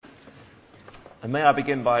And may I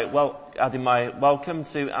begin by adding my welcome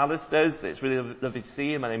to Alistair's. It's really lovely to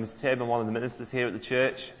see you. My name is Tim. I'm one of the ministers here at the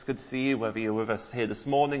church. It's good to see you, whether you're with us here this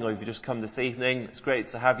morning or if you just come this evening. It's great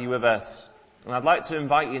to have you with us. And I'd like to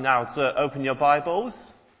invite you now to open your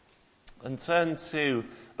Bibles and turn to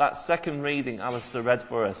that second reading Alistair read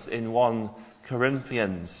for us in 1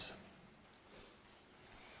 Corinthians.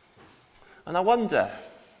 And I wonder,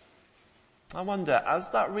 as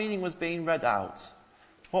that reading was being read out,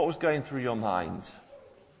 what was going through your mind?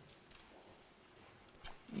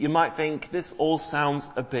 You might think, this all sounds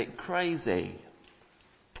a bit crazy.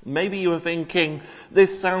 Maybe you were thinking,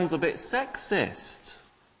 this sounds a bit sexist.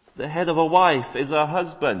 The head of a wife is her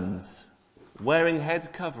husband, wearing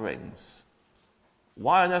head coverings.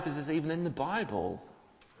 Why on earth is this even in the Bible?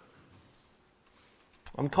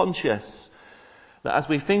 I'm conscious that as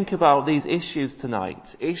we think about these issues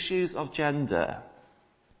tonight, issues of gender,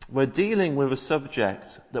 we're dealing with a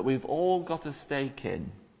subject that we've all got a stake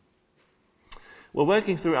in. We're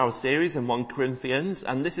working through our series in 1 Corinthians,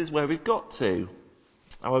 and this is where we've got to.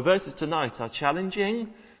 Our verses tonight are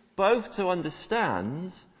challenging, both to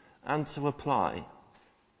understand and to apply.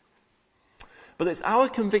 But it's our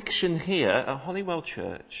conviction here at Hollywell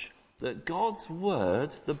Church that God's Word,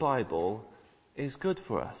 the Bible, is good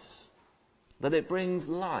for us. That it brings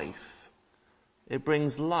life. It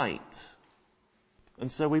brings light.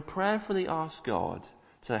 And so we prayerfully ask God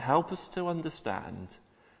to help us to understand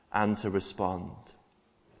and to respond.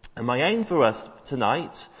 And my aim for us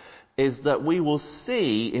tonight is that we will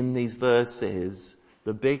see in these verses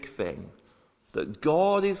the big thing, that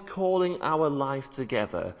God is calling our life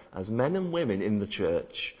together as men and women in the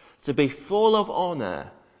church to be full of honour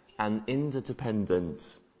and interdependent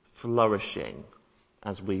flourishing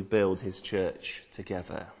as we build his church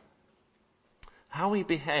together. How we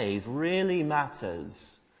behave really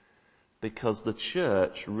matters because the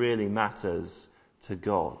church really matters to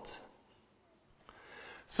God.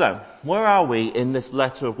 So, where are we in this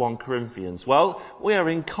letter of 1 Corinthians? Well, we are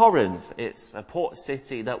in Corinth. It's a port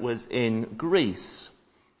city that was in Greece.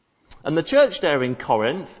 And the church there in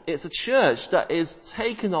Corinth, it's a church that is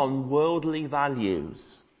taken on worldly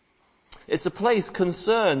values. It's a place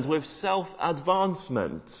concerned with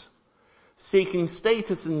self-advancement, seeking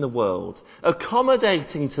status in the world,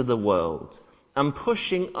 accommodating to the world, and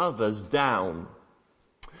pushing others down.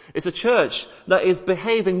 It's a church that is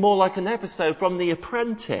behaving more like an episode from The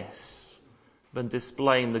Apprentice than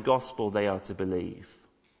displaying the gospel they are to believe.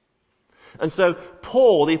 And so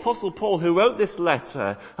Paul, the Apostle Paul, who wrote this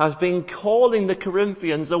letter, has been calling the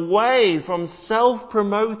Corinthians away from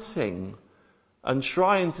self-promoting and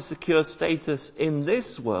trying to secure status in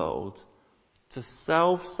this world to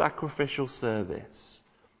self-sacrificial service,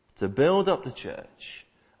 to build up the church,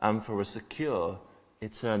 and for a secure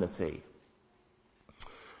eternity.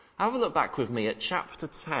 Have a look back with me at chapter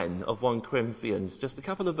 10 of 1 Corinthians, just a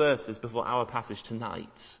couple of verses before our passage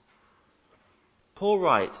tonight. Paul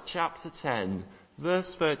writes, chapter 10,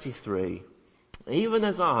 verse 33, "Even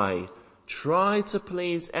as I try to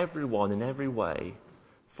please everyone in every way,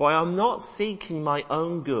 for I am not seeking my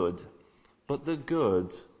own good, but the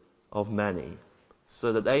good of many,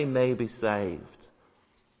 so that they may be saved."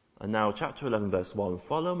 And now chapter 11 verse 1,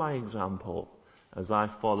 "Follow my example as I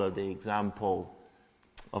follow the example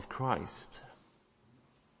of Christ."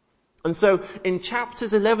 And so in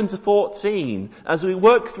chapters 11 to 14, as we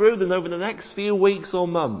work through them over the next few weeks or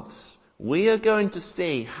months, we are going to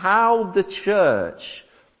see how the church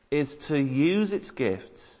is to use its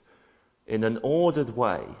gifts in an ordered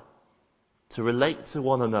way to relate to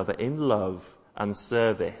one another in love and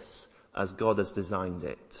service as God has designed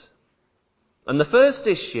it. And the first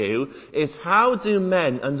issue is, how do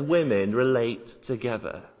men and women relate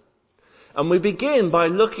together? And we begin by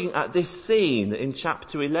looking at this scene in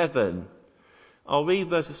chapter 11. I'll read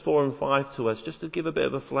verses 4 and 5 to us just to give a bit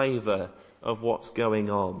of a flavour of what's going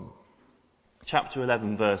on. Chapter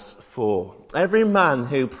 11 verse 4. "Every man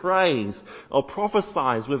who prays or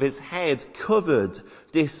prophesies with his head covered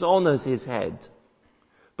dishonours his head.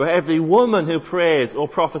 But every woman who prays or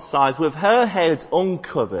prophesies with her head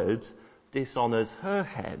uncovered dishonours her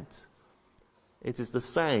head. It is the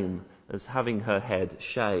same as having her head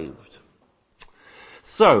shaved."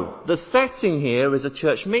 So, the setting here is a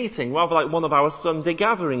church meeting, rather like one of our Sunday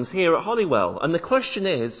gatherings here at Hollywell. And the question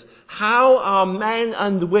is, how are men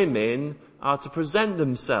and women are to present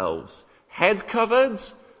themselves, head covered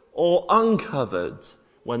or uncovered,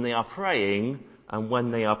 when they are praying and when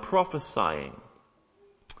they are prophesying?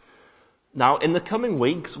 Now, in the coming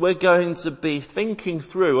weeks, we're going to be thinking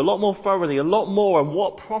through a lot more thoroughly, a lot more on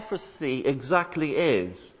what prophecy exactly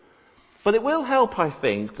is. But it will help, I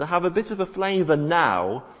think, to have a bit of a flavour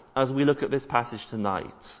now as we look at this passage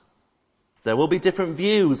tonight. There will be different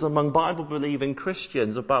views among Bible-believing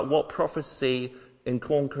Christians about what prophecy in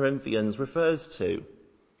 1 Corinthians refers to.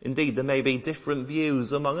 Indeed, there may be different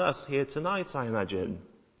views among us here tonight, I imagine.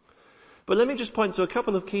 But let me just point to a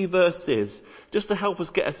couple of key verses just to help us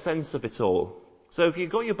get a sense of it all. So if you've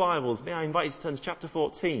got your Bibles, may I invite you to turn to chapter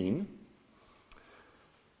 14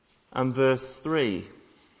 and verse 3.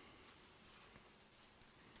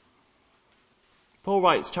 Paul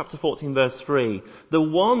writes, chapter 14, verse 3, "The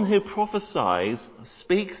one who prophesies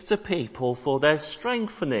speaks to people for their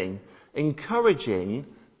strengthening, encouraging,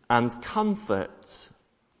 and comfort."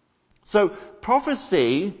 So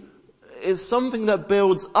prophecy is something that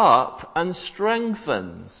builds up and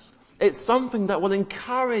strengthens. It's something that will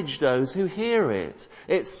encourage those who hear it.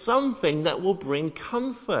 It's something that will bring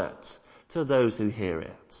comfort to those who hear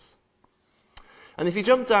it. And if you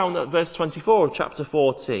jump down at verse 24 of chapter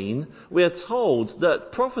 14, we are told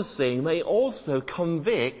that prophecy may also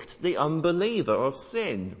convict the unbeliever of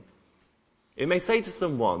sin. It may say to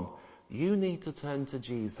someone, you need to turn to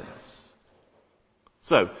Jesus.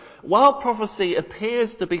 So, while prophecy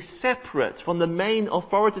appears to be separate from the main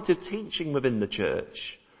authoritative teaching within the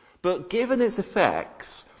church, but given its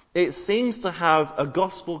effects, it seems to have a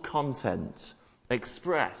gospel content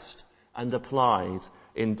expressed and applied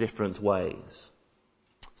in different ways.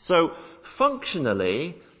 So,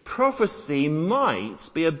 functionally, prophecy might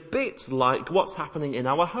be a bit like what's happening in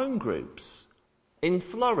our home groups, in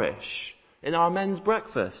Flourish, in our men's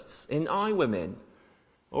breakfasts, in iWomen,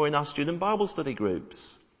 or in our student Bible study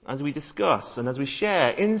groups, as we discuss and as we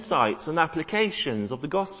share insights and applications of the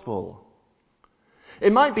gospel.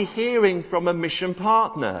 It might be hearing from a mission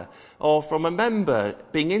partner or from a member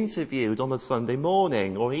being interviewed on a Sunday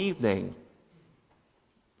morning or evening.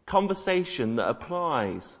 Conversation that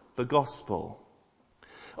applies the gospel.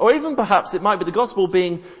 Or even perhaps it might be the gospel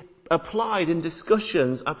being applied in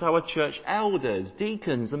discussions at our church elders,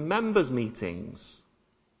 deacons and members meetings.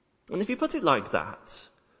 And if you put it like that,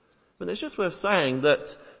 then it's just worth saying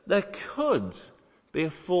that there could be a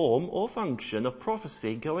form or function of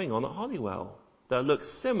prophecy going on at Honeywell that looks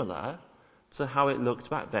similar to how it looked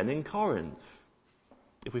back then in Corinth,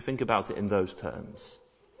 if we think about it in those terms.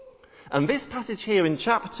 And this passage here in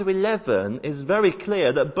chapter 11 is very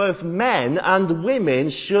clear that both men and women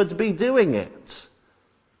should be doing it.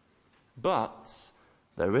 But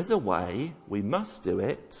there is a way we must do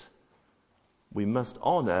it. We must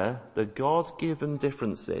honour the God-given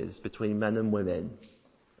differences between men and women.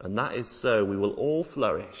 And that is so we will all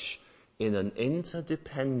flourish in an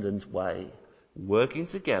interdependent way, working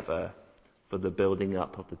together for the building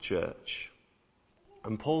up of the church.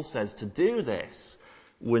 And Paul says to do this,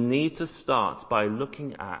 we need to start by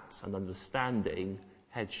looking at and understanding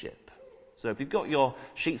headship. So if you've got your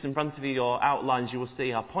sheets in front of you, your outlines, you will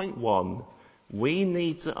see our point 1. We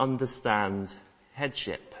need to understand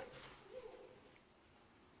headship.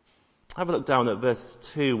 Have a look down at verse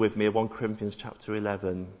 2 with me of 1 Corinthians chapter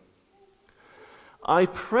 11. "I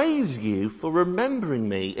praise you for remembering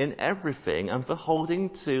me in everything and for holding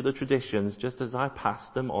to the traditions just as I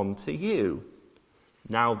passed them on to you."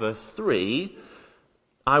 Now verse 3,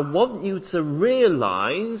 I want you to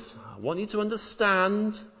realize, I want you to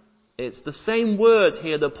understand, it's the same word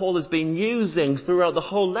here that Paul has been using throughout the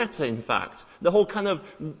whole letter, in fact. The whole kind of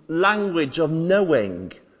language of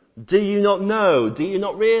knowing. Do you not know? Do you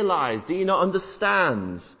not realize? Do you not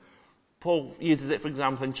understand? Paul uses it, for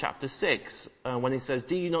example, in chapter 6, when he says,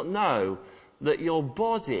 do you not know that your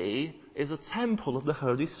body is a temple of the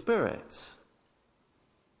Holy Spirit?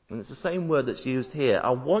 And it's the same word that's used here. I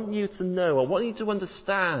want you to know, I want you to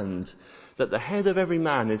understand that the head of every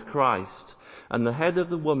man is Christ, and the head of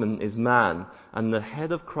the woman is man, and the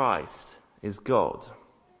head of Christ is God.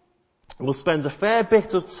 We'll spend a fair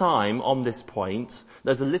bit of time on this point.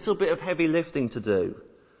 There's a little bit of heavy lifting to do.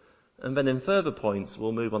 And then in further points,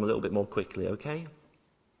 we'll move on a little bit more quickly, okay?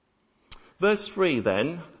 Verse 3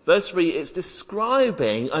 then. Verse 3, it's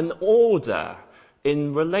describing an order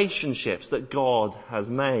in relationships that God has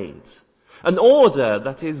made. An order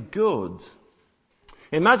that is good.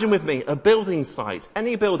 Imagine with me a building site,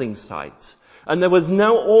 any building site, and there was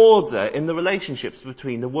no order in the relationships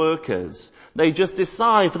between the workers. They just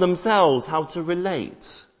decide for themselves how to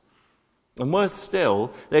relate. And worse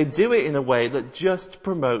still, they do it in a way that just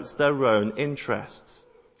promotes their own interests.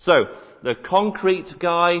 So, the concrete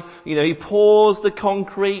guy, he pours the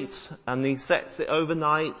concrete and he sets it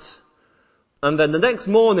overnight. And then the next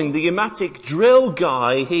morning, the pneumatic drill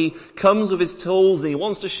guy, he comes with his tools, he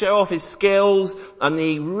wants to show off his skills, and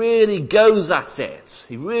he really goes at it.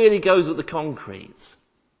 He really goes at the concrete.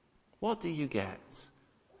 What do you get?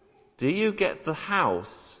 Do you get the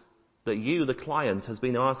house that you, the client, has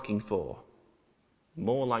been asking for?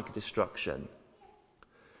 More like destruction.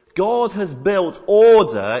 God has built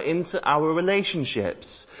order into our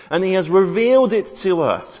relationships, and he has revealed it to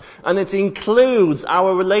us, and it includes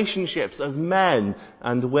our relationships as men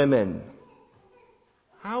and women.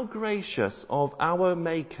 How gracious of our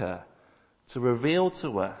Maker to reveal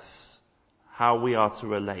to us how we are to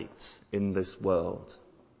relate in this world.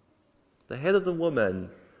 The head of the woman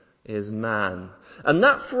is man. And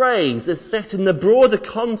that phrase is set in the broader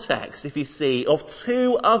context, if you see, of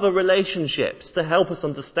two other relationships to help us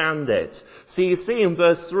understand it. So you see in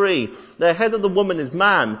verse 3, the head of the woman is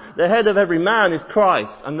man, the head of every man is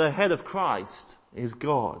Christ, and the head of Christ is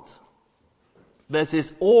God. There's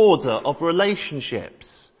this order of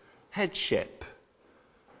relationships, headship.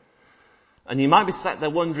 And you might be sat there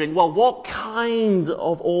wondering, well, what kind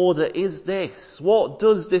of order is this? What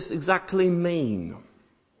does this exactly mean?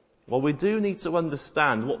 Well, we do need to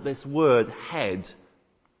understand what this word head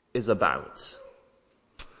is about.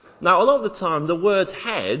 Now, a lot of the time, the word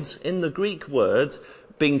head in the Greek word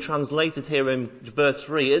being translated here in verse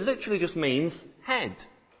 3, it literally just means head.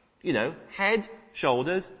 You know, head,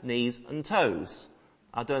 shoulders, knees and toes.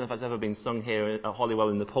 I don't know if that's ever been sung here at Hollywell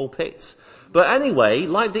in the pulpit. But anyway,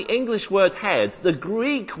 like the English word head, the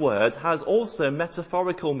Greek word has also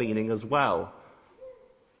metaphorical meaning as well.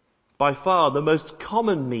 By far, the most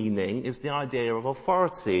common meaning is the idea of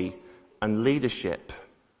authority and leadership.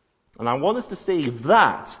 And I want us to see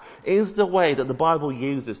that is the way that the Bible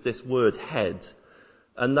uses this word head.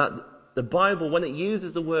 And that the Bible, when it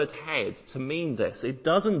uses the word head to mean this, it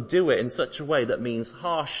doesn't do it in such a way that means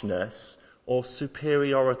harshness or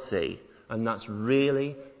superiority. And that's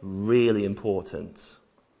really, really important.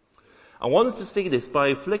 I want us to see this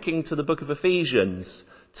by flicking to the book of Ephesians.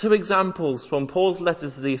 Two examples from Paul's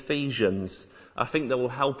letters to the Ephesians, I think that will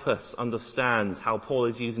help us understand how Paul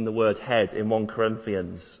is using the word head in 1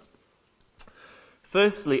 Corinthians.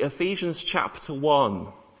 Firstly, Ephesians chapter 1.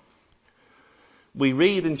 We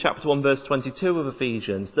read in chapter 1 verse 22 of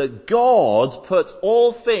Ephesians that God put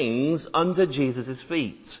all things under Jesus'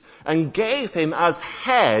 feet and gave him as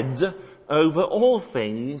head over all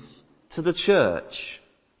things to the church.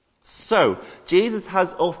 So, Jesus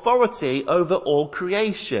has authority over all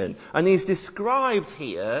creation, and he's described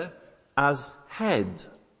here as head.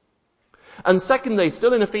 And secondly,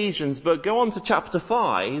 still in Ephesians, but go on to chapter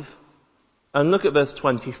 5 and look at verse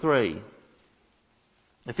 23.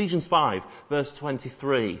 Ephesians 5, verse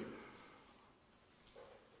 23.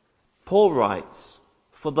 Paul writes,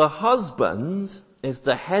 "For the husband is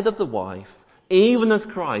the head of the wife, even as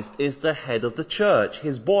Christ is the head of the church,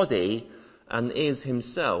 his body, and is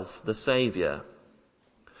himself the Saviour."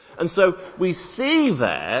 And so we see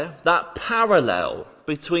there that parallel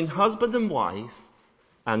between husband and wife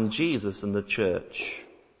and Jesus and the church.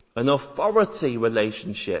 An authority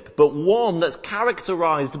relationship, but one that's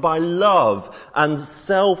characterized by love and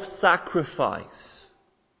self-sacrifice.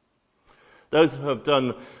 Those who have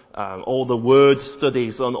done all the word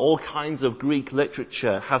studies on all kinds of Greek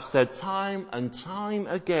literature have said time and time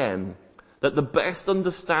again that the best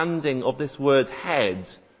understanding of this word head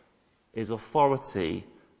is authority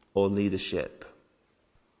or leadership.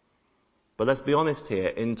 But let's be honest here,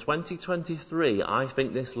 in 2023, I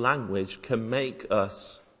think this language can make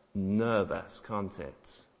us nervous, can't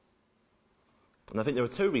it? And I think there are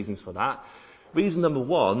two reasons for that. Reason number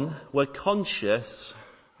one, we're conscious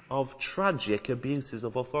of tragic abuses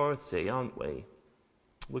of authority, aren't we?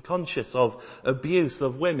 We're conscious of abuse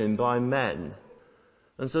of women by men.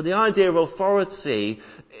 And so the idea of authority,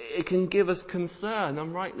 it can give us concern,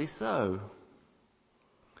 and rightly so.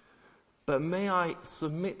 But may I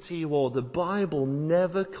submit to you all, the Bible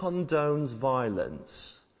never condones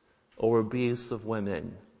violence or abuse of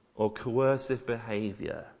women or coercive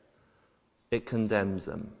behaviour. It condemns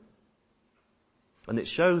them. And it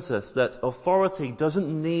shows us that authority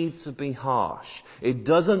doesn't need to be harsh. It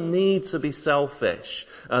doesn't need to be selfish.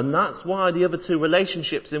 And that's why the other two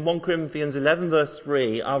relationships in 1 Corinthians 11 verse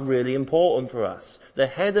 3 are really important for us. The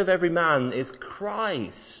head of every man is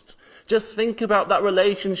Christ. Just think about that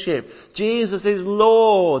relationship. Jesus is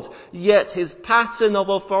Lord, yet his pattern of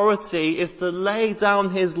authority is to lay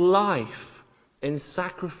down his life in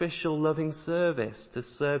sacrificial loving service to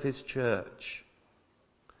serve his church.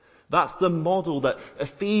 That's the model that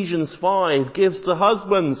Ephesians 5 gives to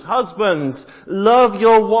husbands. Husbands, love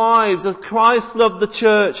your wives as Christ loved the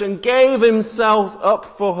church and gave himself up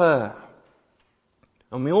for her.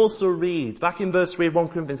 And we also read, back in verse 3 of 1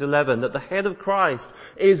 Corinthians 11, that the head of Christ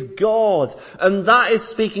is God. And that is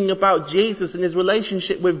speaking about Jesus and his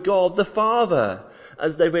relationship with God the Father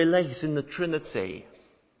as they relate in the Trinity.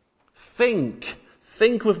 Think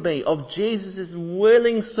think with me of Jesus'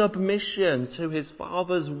 willing submission to his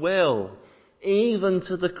Father's will, even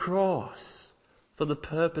to the cross, for the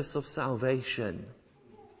purpose of salvation.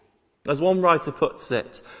 As one writer puts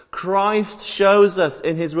it, Christ shows us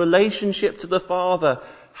in his relationship to the Father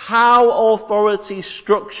how authority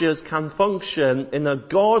structures can function in a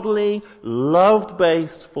godly,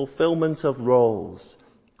 love-based fulfillment of roles,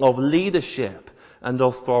 of leadership and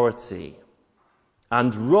authority,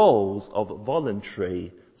 and roles of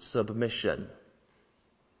voluntary submission.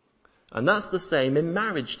 And that's the same in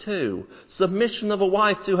marriage too. Submission of a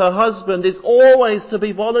wife to her husband is always to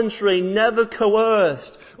be voluntary, never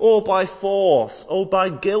coerced, or by force, or by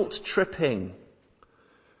guilt tripping.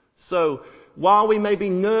 So, while we may be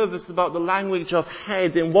nervous about the language of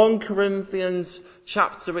head in 1 Corinthians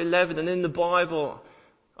chapter 11 and in the Bible,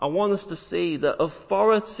 I want us to see that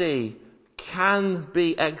authority can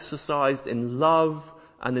be exercised in love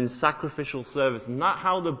and in sacrificial service. And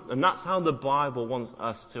that's how the Bible wants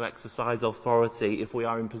us to exercise authority if we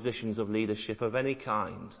are in positions of leadership of any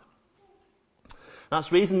kind.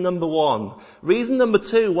 That's reason number one. Reason number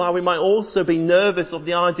two, why we might also be nervous of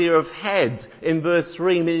the idea of head in verse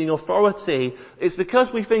 3, meaning authority, is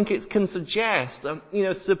because we think it can suggest,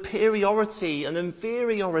 superiority and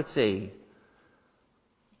inferiority.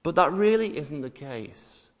 But that really isn't the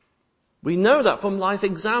case. We know that from life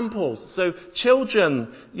examples. So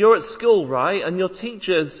children, you're at school, right? And your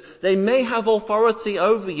teachers, they may have authority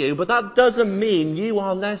over you, but that doesn't mean you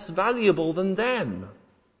are less valuable than them.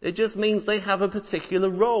 It just means they have a particular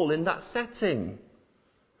role in that setting.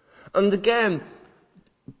 And again,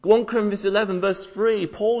 1 Corinthians 11 verse 3,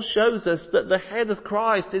 Paul shows us that the head of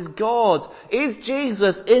Christ is God. Is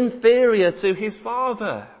Jesus inferior to his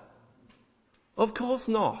Father? Of course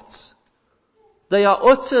not. They are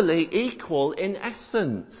utterly equal in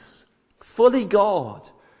essence, fully God,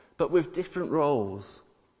 but with different roles.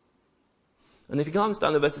 And if you glance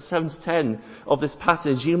down to verses 7 to 10 of this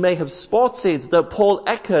passage, you may have spotted that Paul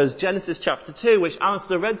echoes Genesis chapter 2, which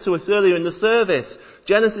Alistair read to us earlier in the service.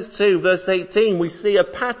 Genesis 2 verse 18, we see a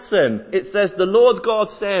pattern. It says, "The Lord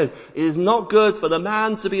God said, it is not good for the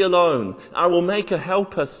man to be alone. I will make a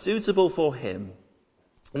helper suitable for him."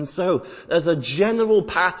 And so, there's a general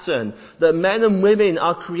pattern that men and women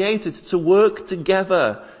are created to work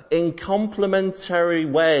together in complementary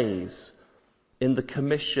ways in the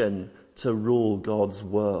commission to rule God's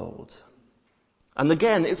world. And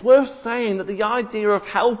again, it's worth saying that the idea of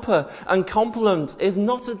helper and complement is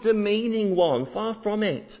not a demeaning one, far from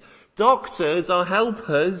it. Doctors are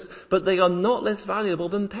helpers, but they are not less valuable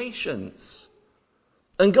than patients.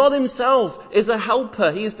 And God himself is a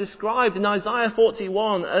helper. He is described in Isaiah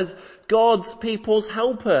 41 as God's people's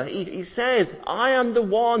helper. He says, "I am the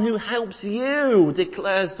one who helps you,"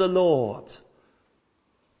 declares the Lord.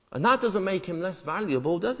 And that doesn't make him less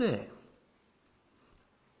valuable, does it?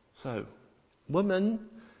 So, woman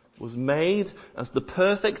was made as the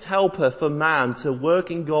perfect helper for man to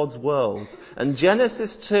work in God's world. And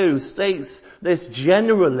Genesis 2 states this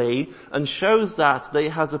generally and shows that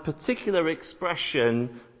it has a particular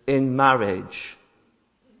expression in marriage.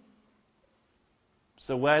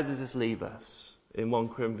 So where does this leave us in 1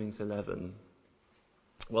 Corinthians 11?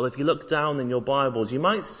 Well, if you look down in your Bibles, you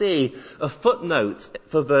might see a footnote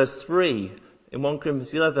for verse 3. In 1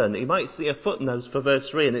 Corinthians 11, you might see a footnote for verse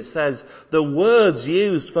 3, and it says, the words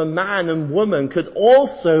used for man and woman could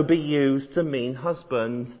also be used to mean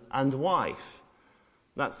husband and wife.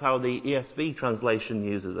 That's how the ESV translation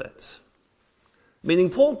uses it. Meaning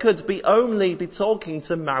Paul could only be talking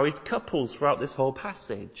to married couples throughout this whole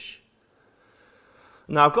passage.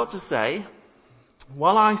 Now I've got to say,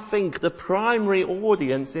 while I think the primary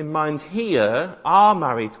audience in mind here are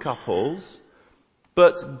married couples,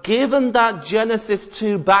 but given that Genesis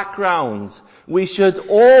 2 background, we should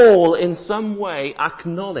all in some way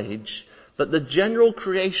acknowledge that the general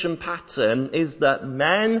creation pattern is that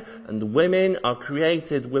men and women are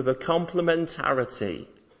created with a complementarity.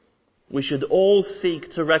 We should all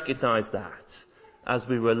seek to recognize that as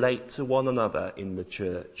we relate to one another in the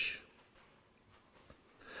church.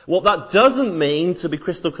 What that doesn't mean, to be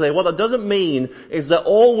crystal clear, what that doesn't mean is that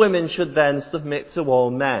all women should then submit to all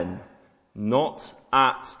men. Not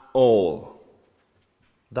at all.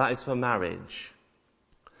 That is for marriage.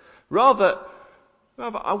 Rather,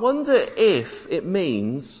 I wonder if it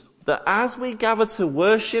means that as we gather to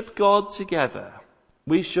worship God together,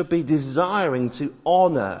 we should be desiring to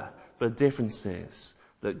honour the differences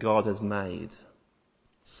that God has made.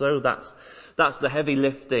 So that's the heavy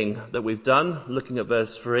lifting that we've done, looking at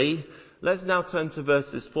verse 3. Let's now turn to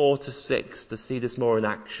verses 4 to 6 to see this more in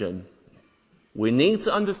action. We need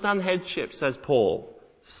to understand headship, says Paul,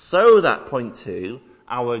 so that, point 2,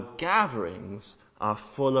 our gatherings are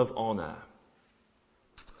full of honour.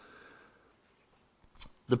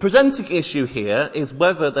 The presenting issue here is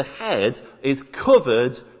whether the head is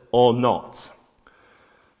covered or not.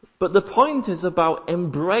 But the point is about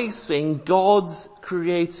embracing God's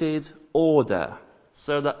created order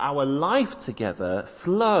so that our life together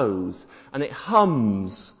flows and it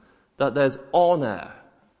hums, that there's honour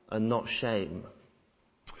and not shame.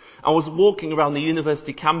 I was walking around the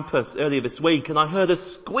university campus earlier this week and I heard a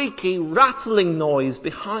squeaky, rattling noise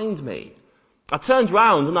behind me. I turned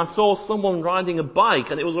round and I saw someone riding a bike,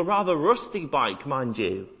 and it was a rather rusty bike, mind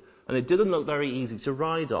you, and it didn't look very easy to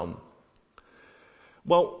ride on.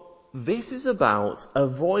 Well, this is about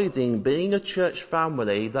avoiding being a church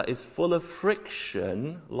family that is full of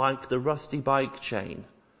friction like the rusty bike chain,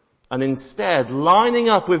 and instead lining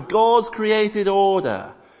up with God's created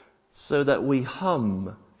order so that we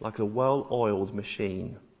hum like a well-oiled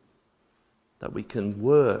machine, that we can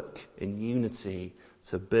work in unity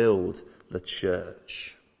to build the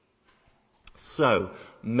church. So,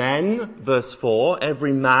 men, verse 4,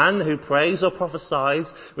 every man who prays or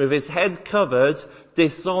prophesies with his head covered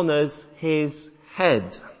dishonours his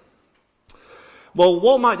head. Well,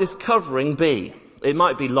 what might this covering be? It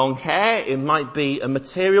might be long hair, it might be a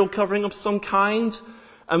material covering of some kind,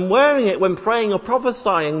 and wearing it when praying or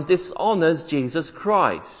prophesying dishonours Jesus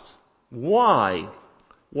Christ. Why?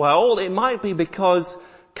 Well, it might be because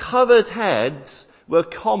covered heads were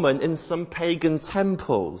common in some pagan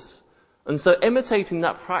temples, and so imitating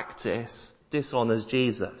that practice dishonours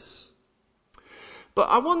Jesus. But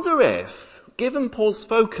I wonder if, given Paul's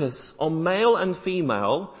focus on male and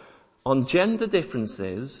female, on gender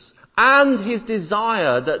differences, and his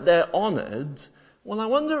desire that they're honoured, well, I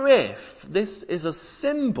wonder if this is a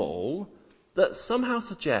symbol that somehow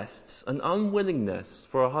suggests an unwillingness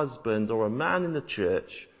for a husband or a man in the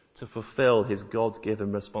church to fulfill his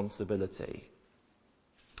God-given responsibility.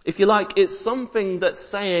 If you like, it's something that's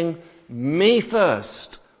saying, me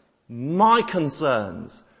first, my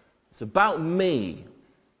concerns. It's about me.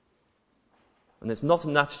 And it's not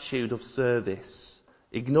an attitude of service,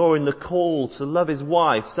 ignoring the call to love his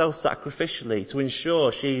wife self-sacrificially to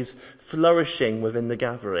ensure she's flourishing within the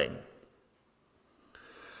gathering.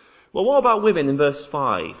 Well, what about women in verse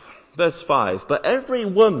 5? Verse 5, but every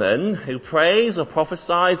woman who prays or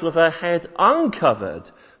prophesies with her head uncovered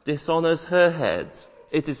dishonours her head.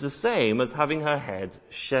 It is the same as having her head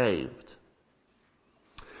shaved.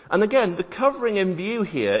 And again, the covering in view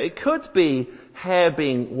here, it could be hair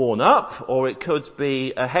being worn up, or it could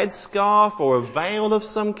be a headscarf or a veil of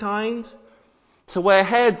some kind. To wear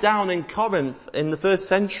hair down in Corinth in the first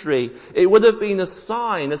century, it would have been a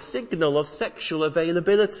sign, a signal of sexual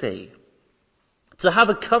availability. To have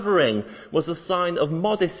a covering was a sign of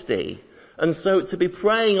modesty. And so to be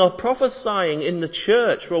praying or prophesying in the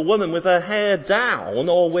church for a woman with her hair down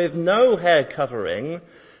or with no hair covering,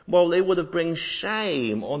 well, it would have bring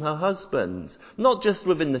shame on her husband, not just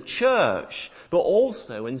within the church, but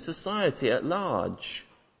also in society at large.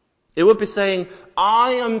 It would be saying,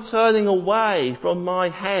 I am turning away from my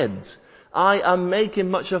head. I am making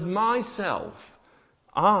much of myself.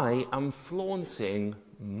 I am flaunting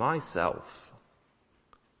myself.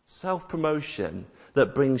 Self-promotion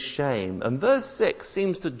that brings shame. And verse 6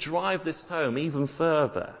 seems to drive this home even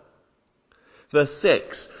further. Verse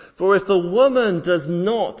 6, for if the woman does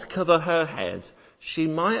not cover her head, she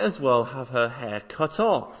might as well have her hair cut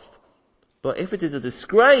off. But if it is a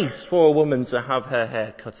disgrace for a woman to have her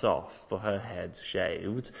hair cut off, for her head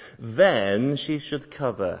shaved, then she should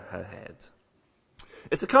cover her head.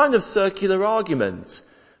 It's a kind of circular argument,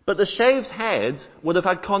 but the shaved head would have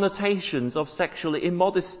had connotations of sexual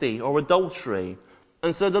immodesty or adultery.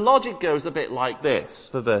 And so the logic goes a bit like this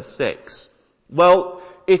for verse 6. Well,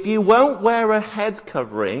 if you won't wear a head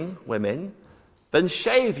covering, women, then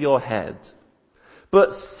shave your head.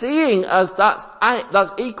 But seeing as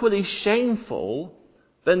that's equally shameful,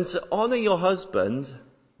 then to honour your husband,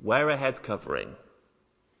 wear a head covering.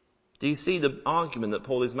 Do you see the argument that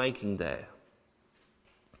Paul is making there?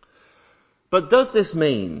 But does this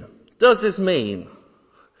mean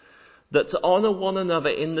that to honour one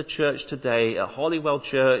another in the church today at Holywell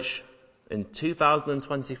Church in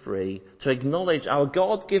 2023, to acknowledge our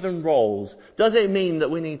God-given roles, does it mean that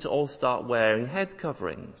we need to all start wearing head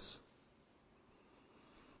coverings?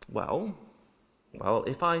 Well,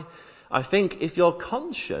 I think if your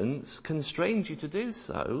conscience constrains you to do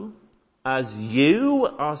so, as you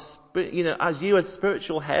as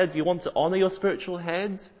spiritual head, you want to honour your spiritual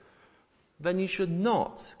head, then you should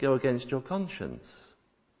not go against your conscience.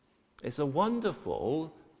 It's a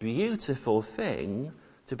wonderful, beautiful thing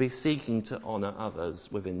to be seeking to honour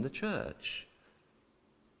others within the church.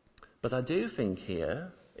 But I do think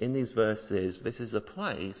here, in these verses, this is a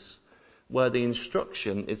place where the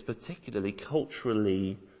instruction is particularly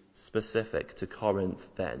culturally specific to Corinth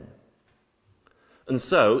then. And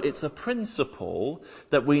so it's a principle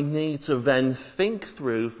that we need to then think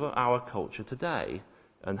through for our culture today.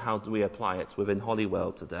 And how do we apply it within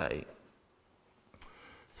Holywell today?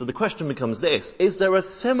 So the question becomes this: is there a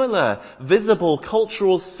similar visible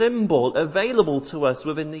cultural symbol available to us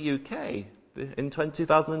within the UK in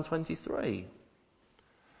 2023?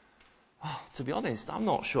 To be honest, I'm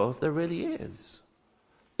not sure if there really is.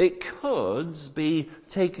 It could be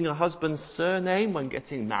taking a husband's surname when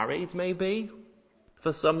getting married, maybe.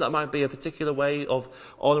 For some, that might be a particular way of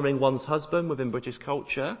honouring one's husband within British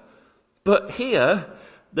culture. But here,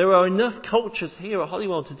 there are enough cultures here at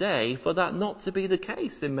Holywell today for that not to be the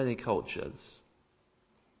case in many cultures.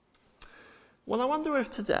 Well, I wonder if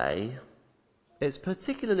today it's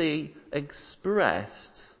particularly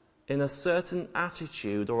expressed in a certain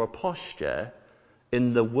attitude or a posture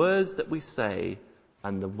in the words that we say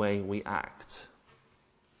and the way we act.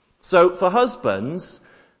 So for husbands,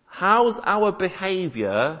 how's our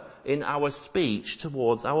behaviour in our speech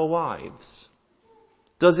towards our wives?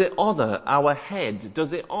 Does it honour our head?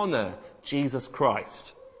 Does it honour Jesus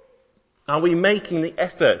Christ? Are we making the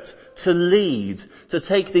effort to lead, to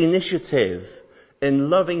take the initiative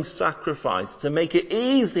in loving sacrifice, to make it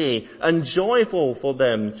easy and joyful for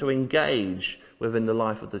them to engage within the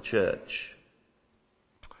life of the church?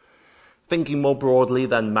 Thinking more broadly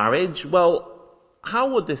than marriage, well,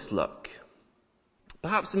 how would this look?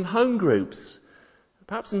 Perhaps in home groups,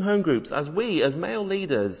 as we, as male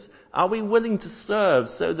leaders, are we willing to serve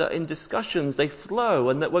so that in discussions they flow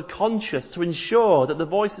and that we're conscious to ensure that the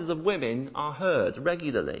voices of women are heard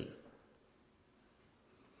regularly?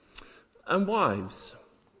 And wives,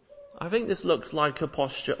 I think this looks like a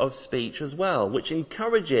posture of speech as well, which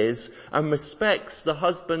encourages and respects the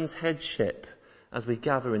husband's headship as we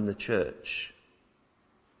gather in the church.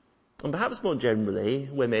 And perhaps more generally,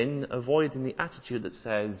 women avoiding the attitude that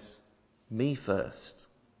says, me first,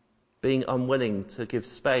 being unwilling to give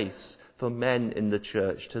space for men in the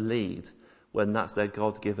church to lead when that's their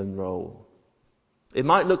God-given role. It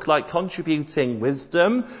might look like contributing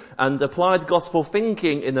wisdom and applied gospel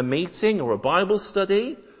thinking in a meeting or a Bible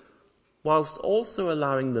study, whilst also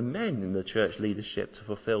allowing the men in the church leadership to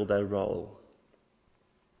fulfill their role.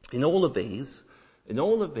 In all of these,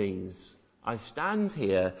 I stand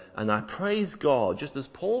here and I praise God, just as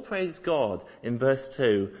Paul praised God in verse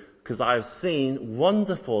 2, because I have seen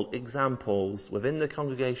wonderful examples within the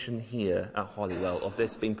congregation here at Holywell of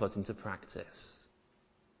this being put into practice.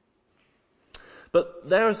 But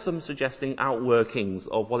there are some suggesting outworkings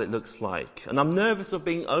of what it looks like. And I'm nervous of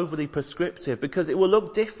being overly prescriptive because it will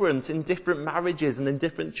look different in different marriages and in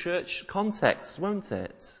different church contexts, won't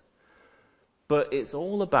it? But it's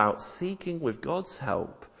all about seeking with God's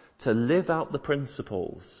help to live out the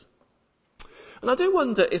principles. And I do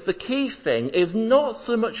wonder if the key thing is not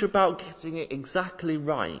so much about getting it exactly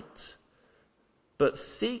right, but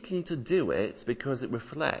seeking to do it because it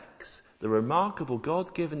reflects the remarkable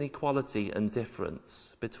God-given equality and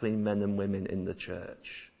difference between men and women in the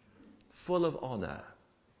church, full of honour.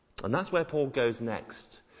 And that's where Paul goes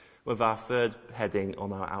next with our third heading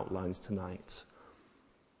on our outlines tonight.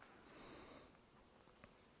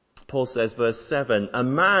 Paul says, verse 7, a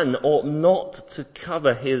man ought not to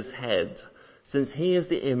cover his head, since he is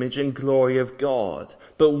the image and glory of God.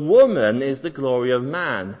 But woman is the glory of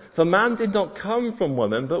man. For man did not come from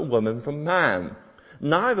woman, but woman from man.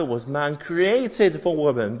 Neither was man created for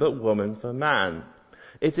woman, but woman for man.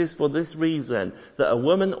 It is for this reason that a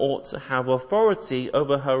woman ought to have authority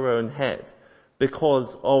over her own head,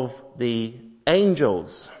 because of the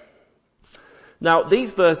angels. Now,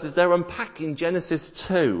 these verses, they're unpacking Genesis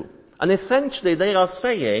 2. And essentially they are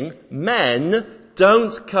saying, men,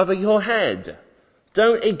 don't cover your head.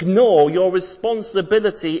 Don't ignore your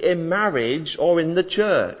responsibility in marriage or in the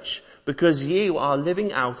church, because you are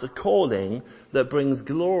living out a calling that brings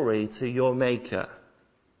glory to your Maker.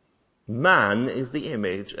 Man is the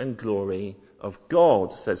image and glory of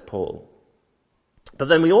God, says Paul. But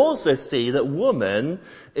then we also see that woman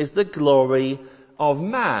is the glory of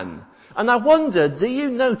man. And I wonder, do you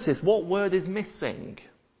notice what word is missing?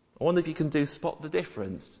 I wonder if you can spot the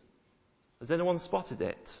difference. Has anyone spotted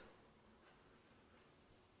it?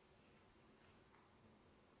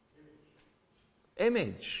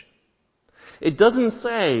 Image. It doesn't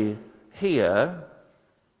say here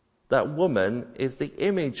that woman is the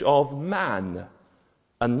image of man.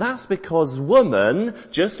 And that's because woman,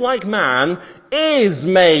 just like man, is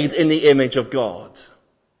made in the image of God.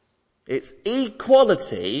 It's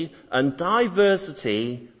equality and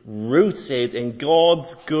diversity rooted in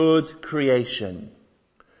God's good creation.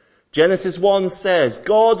 Genesis 1 says,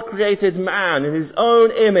 God created man in his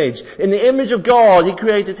own image. In the image of God, he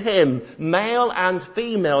created him. Male and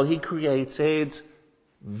female, he created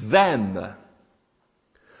them.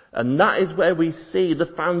 And that is where we see the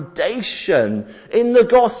foundation in the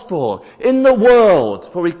gospel, in the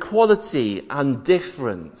world, for equality and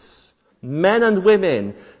difference. Men and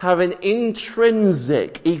women have an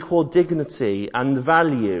intrinsic equal dignity and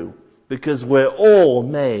value because we're all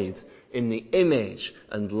made in the image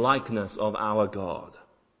and likeness of our God.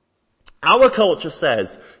 Our culture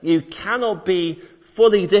says you cannot be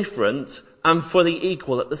fully different and fully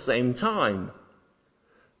equal at the same time.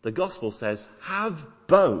 The gospel says have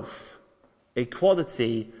both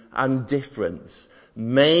equality and difference,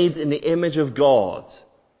 made in the image of God,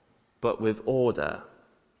 but with order.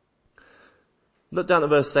 Look down at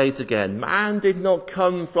verse 8 again. Man did not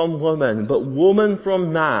come from woman, but woman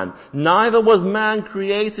from man. Neither was man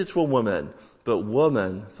created for woman, but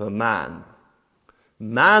woman for man.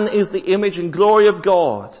 Man is the image and glory of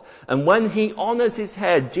God, and when he honors his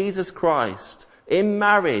head, Jesus Christ, in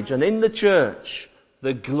marriage and in the church,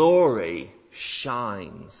 the glory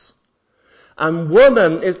shines. And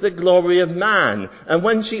woman is the glory of man. And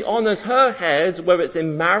when she honors her head, whether it's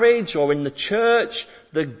in marriage or in the church,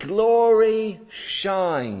 the glory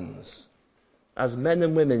shines as men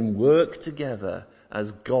and women work together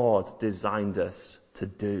as God designed us to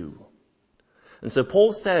do. And so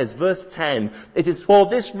Paul says, verse 10, it is for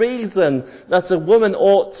this reason that a woman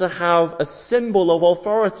ought to have a symbol of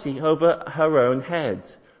authority over her own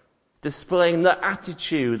head, displaying the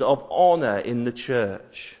attitude of honor in the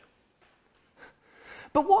church.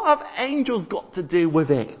 But what have angels got to do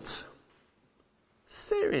with it?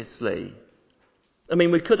 Seriously. I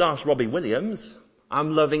mean, we could ask Robbie Williams,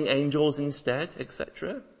 I'm loving angels instead,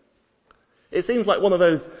 etc. It seems like one of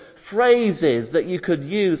those phrases that you could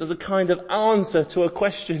use as a kind of answer to a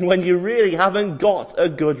question when you really haven't got a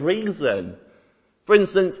good reason. For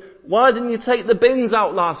instance, why didn't you take the bins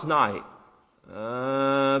out last night?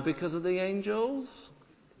 Because of the angels?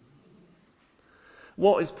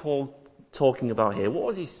 What is Paul talking about here? What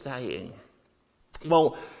was he saying?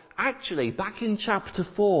 Well, actually, back in chapter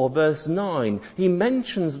 4, verse 9, he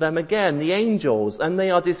mentions them again, the angels, and they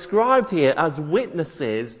are described here as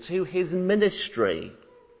witnesses to his ministry.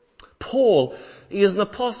 Paul, he is an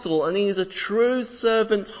apostle and he is a true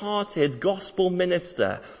servant-hearted gospel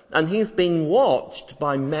minister, and he's being watched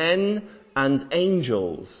by men and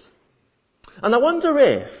angels. And I wonder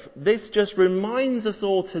if this just reminds us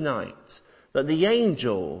all tonight that the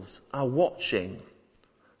angels are watching,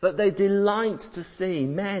 that they delight to see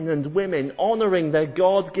men and women honouring their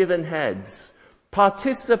God-given heads,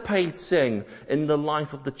 participating in the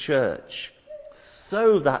life of the church,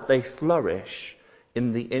 so that they flourish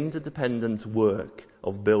in the interdependent work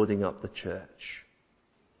of building up the church.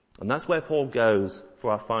 And that's where Paul goes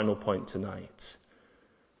for our final point tonight.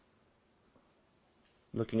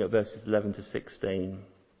 Looking at verses 11 to 16.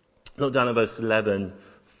 Look down at verse 11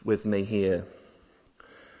 with me here.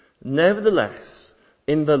 Nevertheless,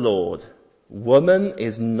 in the Lord, woman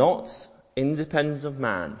is not independent of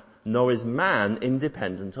man, nor is man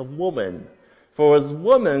independent of woman. For as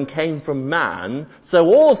woman came from man,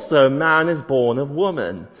 so also man is born of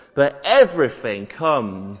woman. But everything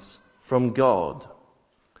comes from God.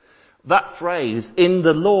 That phrase, in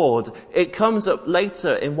the Lord, it comes up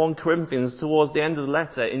later in 1 Corinthians towards the end of the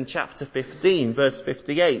letter in chapter 15, verse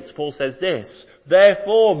 58. Paul says this,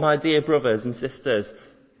 therefore, my dear brothers and sisters,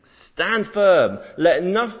 stand firm, let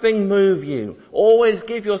nothing move you. Always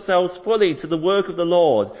give yourselves fully to the work of the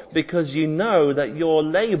Lord, because you know that your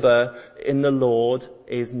labour in the Lord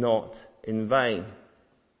is not in vain.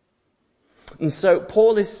 And so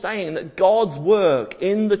Paul is saying that God's work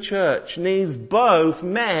in the church needs both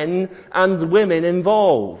men and women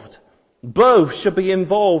involved. Both should be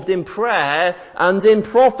involved in prayer and in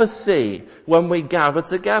prophecy when we gather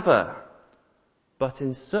together, but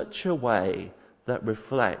in such a way that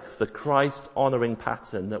reflects the Christ-honouring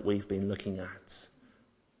pattern that we've been looking at.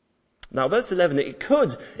 Now, verse 11, it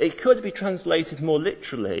could be translated more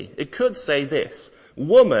literally. It could say this,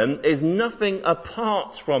 woman is nothing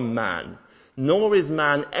apart from man, nor is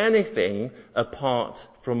man anything apart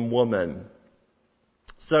from woman.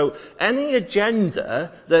 So any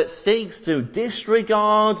agenda that seeks to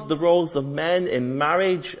disregard the roles of men in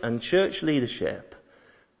marriage and church leadership,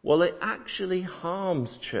 well, it actually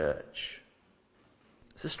harms church.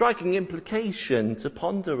 It's a striking implication to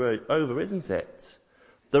ponder over, isn't it?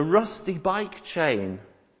 The rusty bike chain.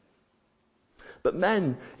 But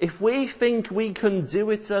men, if we think we can do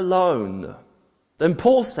it alone, then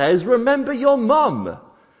Paul says, remember your mum.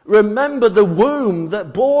 Remember the womb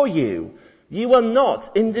that bore you. You are not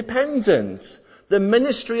independent. The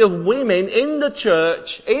ministry of women in the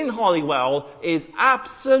church in Holywell is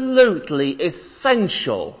absolutely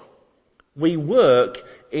essential. We work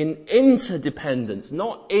in interdependence,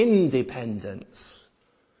 not independence,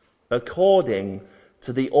 according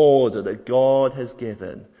to the order that God has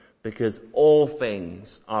given, because all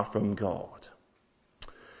things are from God.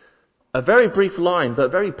 A very brief line,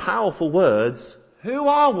 but very powerful words. Who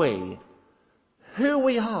are we? Who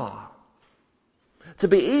we are. To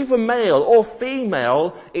be either male or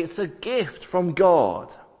female, it's a gift from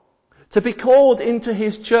God. To be called into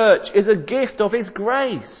His church is a gift of His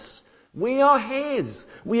grace. We are His.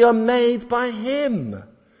 We are made by Him.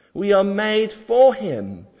 We are made for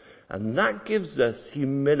Him. And that gives us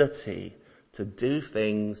humility to do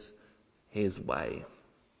things His way.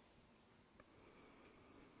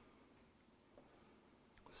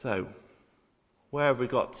 So, where have we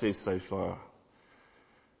got to so far?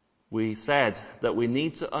 We said that we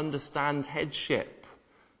need to understand headship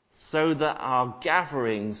so that our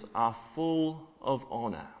gatherings are full of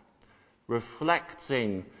honour,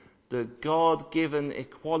 reflecting the God-given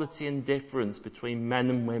equality and difference between men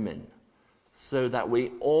and women, so that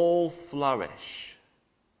we all flourish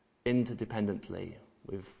interdependently,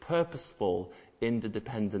 with purposeful,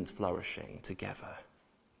 interdependent flourishing together.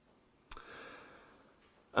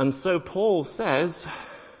 And so Paul says,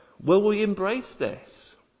 will we embrace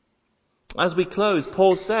this? As we close,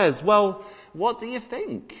 Paul says, well, what do you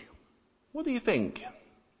think? What do you think?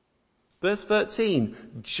 Verse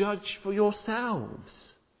 13, judge for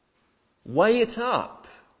yourselves. Weigh it up.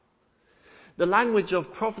 The language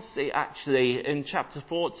of prophecy actually in chapter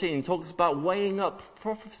 14 talks about weighing up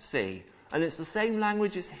prophecy. And it's the same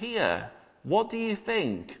language as here. What do you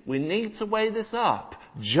think? We need to weigh this up.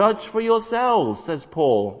 Judge for yourselves, says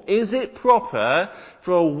Paul. Is it proper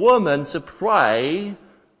for a woman to pray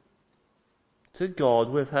to God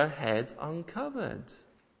with her head uncovered?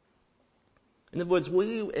 In other words, will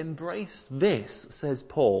you embrace this, says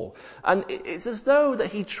Paul? And it's as though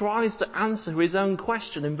that he tries to answer his own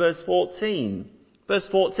question in verse 14. Verse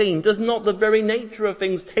 14, does not the very nature of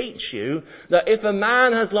things teach you that if a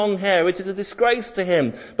man has long hair, it is a disgrace to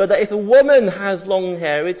him, but that if a woman has long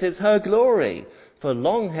hair, it is her glory? For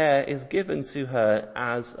long hair is given to her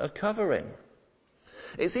as a covering.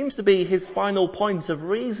 It seems to be his final point of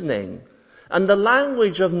reasoning. And the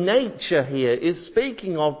language of nature here is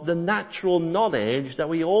speaking of the natural knowledge that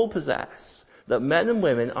we all possess, that men and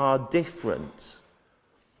women are different.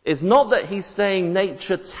 It's not that he's saying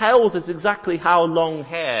nature tells us exactly how long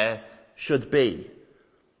hair should be.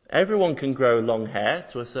 Everyone can grow long hair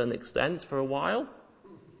to a certain extent for a while.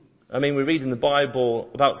 I mean, we read in the Bible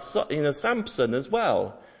about, Samson as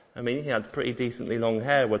well. I mean, he had pretty decently long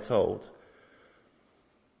hair, we're told.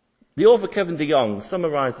 The author Kevin DeYoung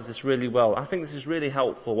summarizes this really well. I think this is really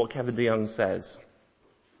helpful, what Kevin DeYoung says.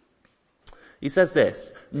 He says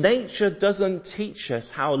this, nature doesn't teach us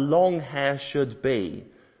how long hair should be.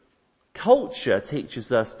 Culture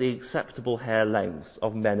teaches us the acceptable hair lengths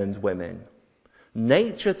of men and women.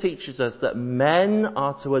 Nature teaches us that men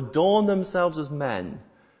are to adorn themselves as men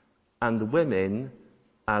and women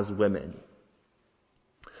as women.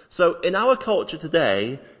 So in our culture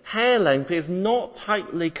today, hair length is not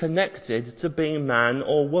tightly connected to being man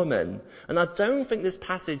or woman. And I don't think this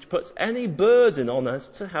passage puts any burden on us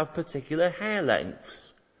to have particular hair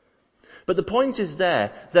lengths. But the point is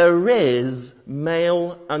there is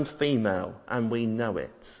male and female, and we know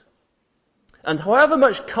it. And however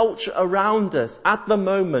much culture around us at the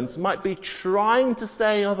moment might be trying to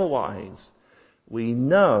say otherwise, we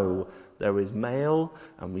know there is male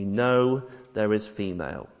and we know there is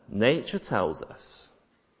female. Nature tells us.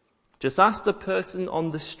 Just ask the person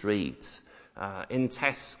on the street, in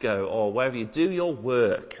Tesco, or wherever you do your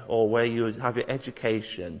work, or where you have your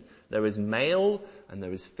education. There is male and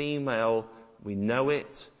there is female. We know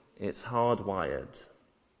it. It's hardwired.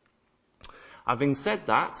 Having said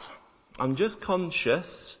that, I'm just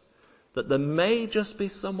conscious that there may just be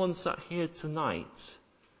someone sat here tonight,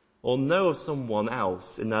 or know of someone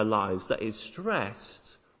else in their lives that is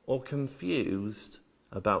stressed or confused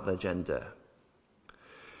about their gender.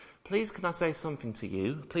 Please can I say something to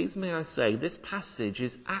you? Please may I say this passage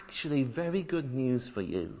is actually very good news for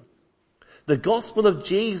you. The gospel of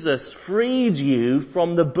Jesus freed you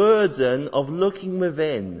from the burden of looking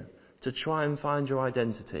within to try and find your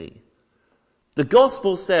identity. The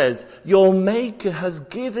gospel says your Maker has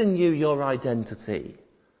given you your identity.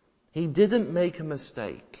 He didn't make a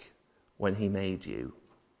mistake when he made you.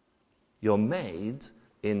 You're made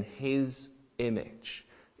in his image,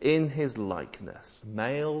 in his likeness,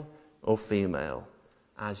 male or female,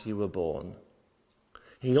 as you were born.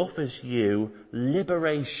 He offers you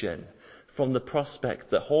liberation from the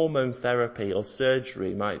prospect that hormone therapy or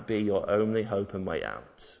surgery might be your only hope and way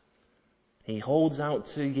out. He holds out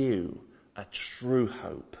to you a true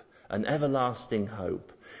hope, an everlasting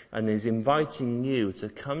hope, and is inviting you to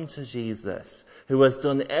come to Jesus, who has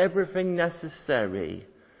done everything necessary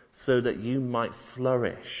so that you might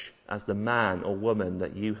flourish as the man or woman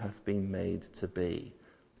that you have been made to be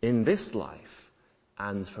in this life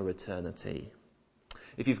and for eternity.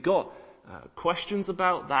 If you've got questions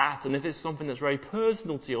about that, and if it's something that's very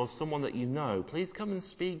personal to you or someone that you know, please come and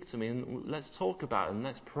speak to me and let's talk about it and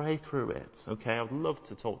let's pray through it. Okay, I would love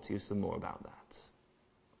to talk to you some more about that.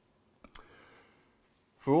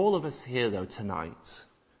 For all of us here though tonight,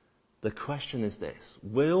 the question is this: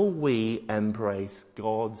 will we embrace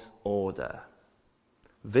God's order?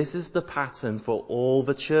 This is the pattern for all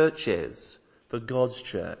the churches, for God's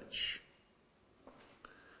church.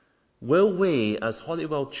 Will we, as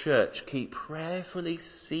Holywell Church, keep prayerfully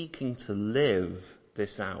seeking to live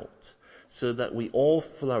this out so that we all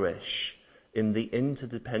flourish in the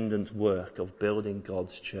interdependent work of building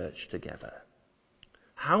God's church together?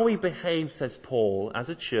 How we behave, says Paul, as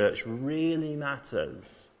a church really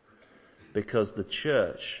matters because the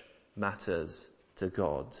church matters to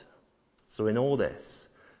God. So in all this,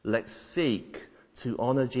 let's seek to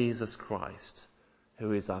honour Jesus Christ,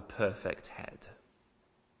 who is our perfect head.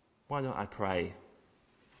 Why don't I pray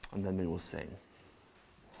and then we will sing.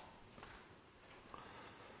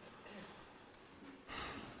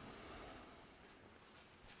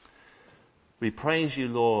 We praise you,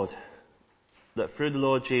 Lord, that through the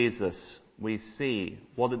Lord Jesus we see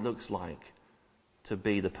what it looks like to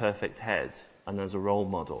be the perfect head and as a role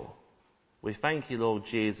model. We thank you, Lord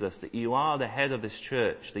Jesus, that you are the head of this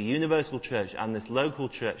church, the universal church and this local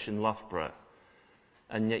church in Loughborough.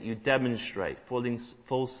 And yet you demonstrate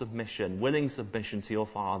full submission, willing submission to your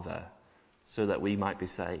Father so that we might be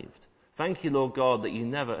saved. Thank you, Lord God, that you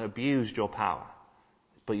never abused your power,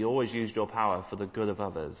 but you always used your power for the good of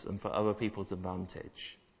others and for other people's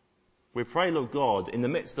advantage. We pray, Lord God, in the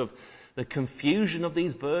midst of the confusion of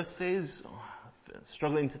these verses,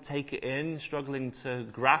 struggling to take it in, struggling to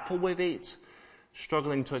grapple with it,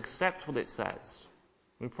 struggling to accept what it says.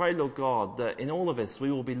 We pray, Lord God, that in all of this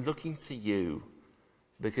we will be looking to you,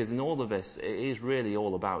 because in all of this, it is really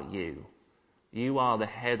all about you. You are the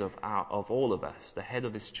head of all of us, the head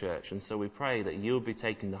of this church. And so we pray that you will be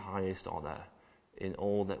taking the highest honour in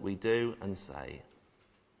all that we do and say.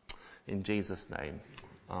 In Jesus' name,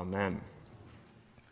 amen.